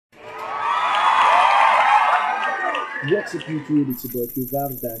What's up YouTube, it's your boy Q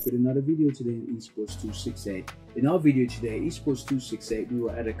Vibes back with another video today in Esports268. In our video today, Esports268, we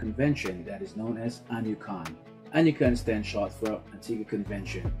were at a convention that is known as Anucon. Anucon stands short for Antigua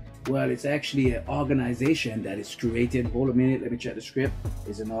Convention. Well, it's actually an organization that is created, hold a minute, let me check the script.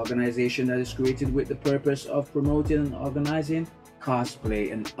 It's an organization that is created with the purpose of promoting and organizing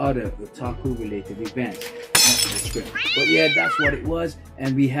cosplay and other otaku related events. That's the script. But yeah, that's what it was,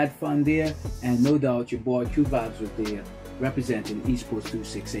 and we had fun there, and no doubt your boy Q Vibes was there representing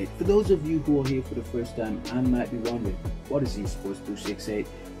Esports268. For those of you who are here for the first time and might be wondering, what is Esports268?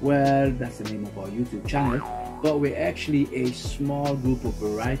 Well, that's the name of our YouTube channel, but we're actually a small group of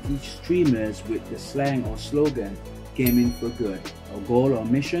variety streamers with the slang or slogan, gaming for good. Our goal or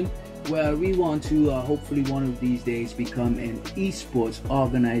mission? Well, we want to hopefully one of these days become an esports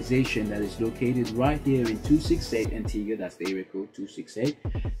organization that is located right here in 268 Antigua. That's the area code 268,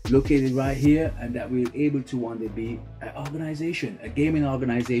 located right here, and that we're able to one day be an organization, a gaming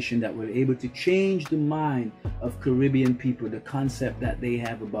organization that will able to change the mind of Caribbean people, the concept that they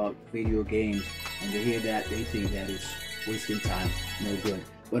have about video games, and they hear that they think that it's wasting time, no good.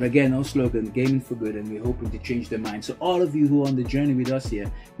 But again, our slogan, gaming for good, and we're hoping to change their mind. So all of you who are on the journey with us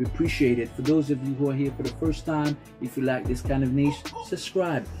here, we appreciate it. For those of you who are here for the first time, if you like this kind of niche,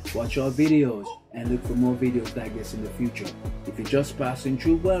 subscribe, watch our videos, and look for more videos like this in the future. If you're just passing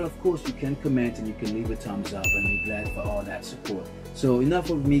through, well, of course, you can comment and you can leave a thumbs up, and we're glad for all that support. So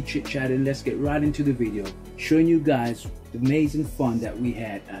enough of me chit-chatting, let's get right into the video, showing you guys the amazing fun that we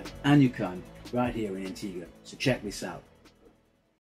had at Anucon right here in Antigua. So check this out.